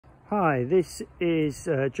Hi, this is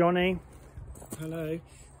Johnny, hello,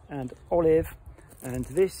 and Olive, and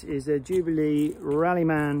this is a Jubilee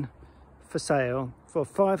Rallyman for sale for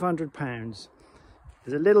 £500.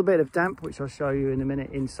 There's a little bit of damp, which I'll show you in a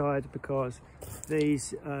minute inside, because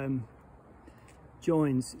these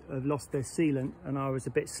joins have lost their sealant and I was a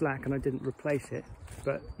bit slack and I didn't replace it.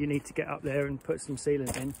 But you need to get up there and put some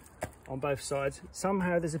sealant in on both sides.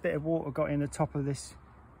 Somehow there's a bit of water got in the top of this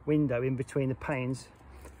window in between the panes,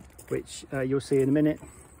 which you'll see in a minute.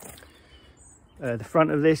 The front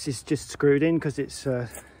of this is just screwed in because it's you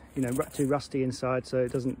know, too rusty inside, so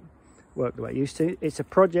it doesn't work the way it used to. It's a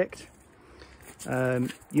project.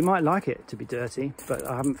 You might like it to be dirty, but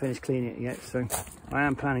I haven't finished cleaning it yet, so I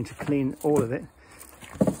am planning to clean all of it.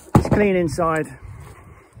 It's clean inside.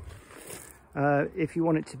 If you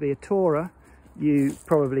want it to be a tourer, you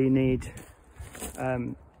probably need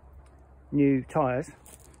new tyres,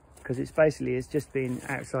 because it's just been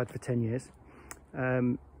outside for 10 years.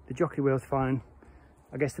 The jockey wheel's fine.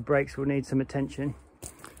 I guess the brakes will need some attention.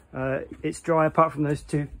 It's dry apart from those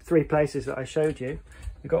three places that I showed you.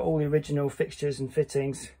 You've got all the original fixtures and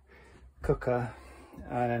fittings, cooker.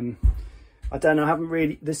 I don't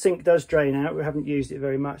know, the sink does drain out. We haven't used it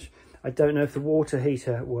very much. I don't know if the water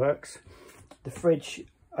heater works. The fridge,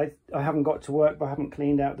 I haven't got to work, but I haven't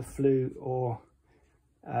cleaned out the flue or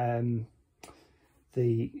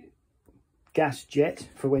the gas jet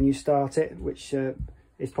for when you start it, which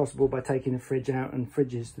is possible by taking the fridge out, and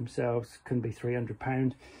fridges themselves can be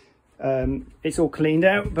 £300. It's all cleaned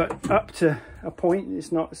out, but up to a point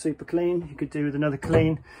it's not super clean. You could do with another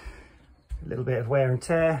clean. A little bit of wear and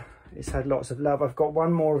tear. It's had lots of love. I've got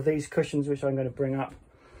one more of these cushions which I'm going to bring up.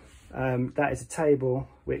 That is a table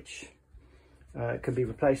which can be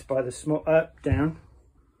replaced by the small down.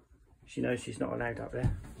 She knows she's not allowed up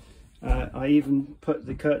there. I even put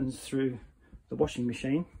the curtains through the washing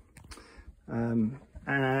machine.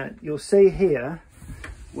 And you'll see here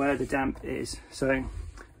where the damp is. So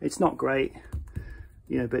it's not great,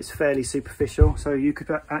 you know, but it's fairly superficial. So you could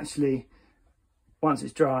actually, once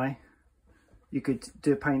it's dry, you could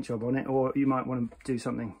do a paint job on it, or you might want to do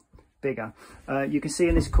something bigger. You can see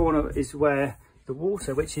in this corner is where the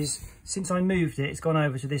water, which is, since I moved it, it's gone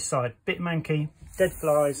over to this side. Bit manky, dead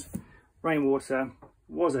flies, rainwater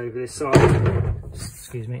was over this side.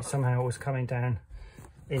 Excuse me, somehow it was coming down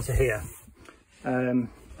into here.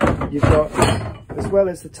 You've got, as well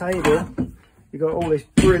as the table, you've got all this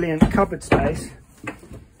brilliant cupboard space.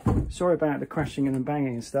 Sorry about the crashing and the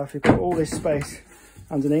banging and stuff. You've got all this space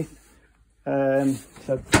underneath,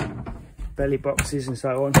 so belly boxes and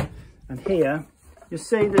so on. And here you'll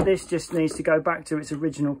see that this just needs to go back to its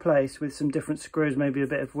original place with some different screws, maybe a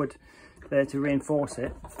bit of wood there to reinforce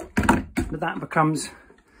it. But that becomes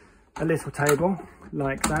a little table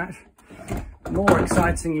like that. More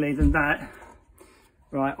excitingly than that,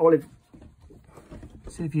 right, Olive,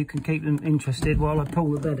 see if you can keep them interested while I pull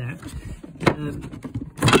the bed out.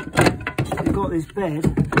 You've got this bed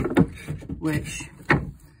which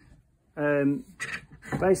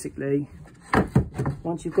basically,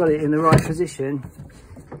 once you've got it in the right position,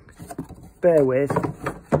 bear with,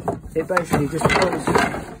 it basically just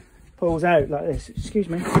pulls out like this. Excuse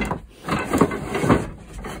me.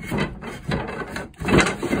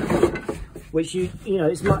 Which you know,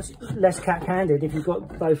 it's much less cack-handed if you've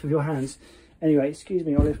got both of your hands. Anyway, excuse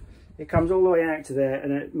me, Olive. It comes all the way out to there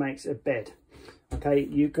and it makes a bed. Okay,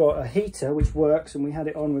 you've got a heater which works, and we had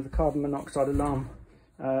it on with a carbon monoxide alarm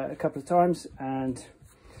a couple of times, and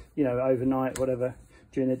you know, overnight, whatever,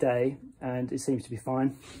 during the day, and it seems to be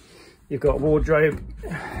fine. You've got a wardrobe.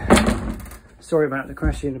 Sorry about the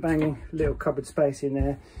crashing and the banging. Little cupboard space in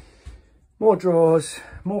there. More drawers,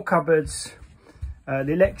 more cupboards.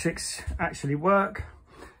 The electrics actually work.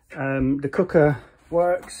 The cooker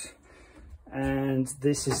works, and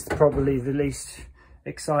this is probably the least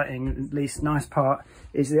exciting, least nice part,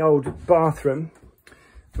 is the old bathroom,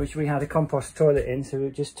 which we had a compost toilet in, so we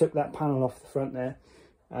just took that panel off the front there.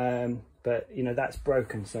 But you know, that's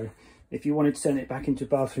broken, so if you wanted to turn it back into a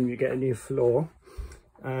bathroom, you get a new floor,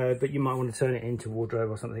 but you might want to turn it into wardrobe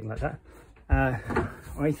or something like that.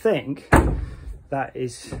 I think that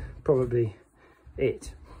is probably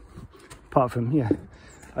it, apart from, yeah,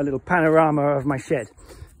 a little panorama of my shed.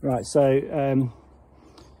 Right, so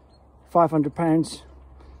 £500.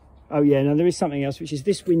 Oh yeah, now there is something else, which is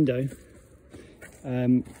this window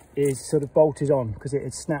is sort of bolted on because it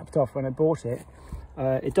had snapped off when I bought it.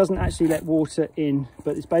 It doesn't actually let water in,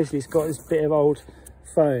 but it's got this bit of old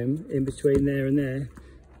foam in between there and there,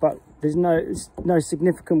 but there's no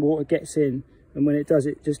significant water gets in, and when it does,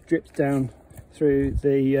 it just drips down through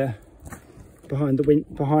the behind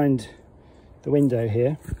the window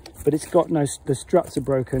here. but it's got no, the struts are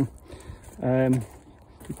broken.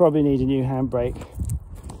 You probably need a new handbrake.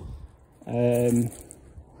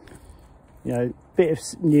 You know, bit of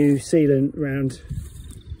new sealant around,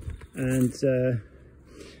 and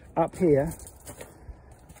up here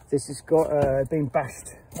this has got been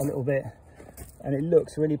bashed a little bit, and it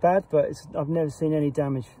looks really bad, but I've never seen any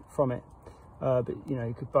damage from it. But you know,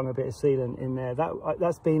 you could bung a bit of sealant in there.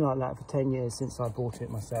 That's been like that for 10 years since I bought it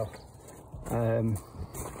myself.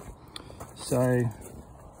 So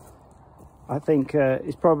I think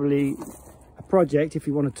it's probably a project if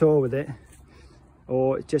you want to tour with it,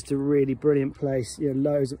 or it's just a really brilliant place. You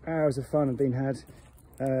know, loads of hours of fun have been had,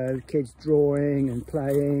 kids drawing and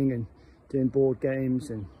playing and doing board games,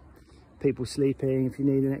 and people sleeping. If you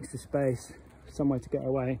need an extra space, somewhere to get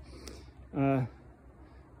away,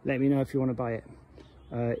 let me know if you want to buy it.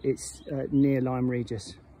 It's near Lyme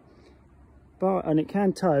Regis, and it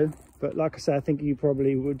can tow, but like I say, I think you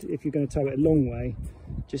probably would, if you're going to tow it a long way,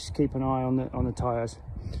 just keep an eye on the tyres.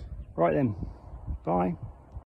 Right then, bye.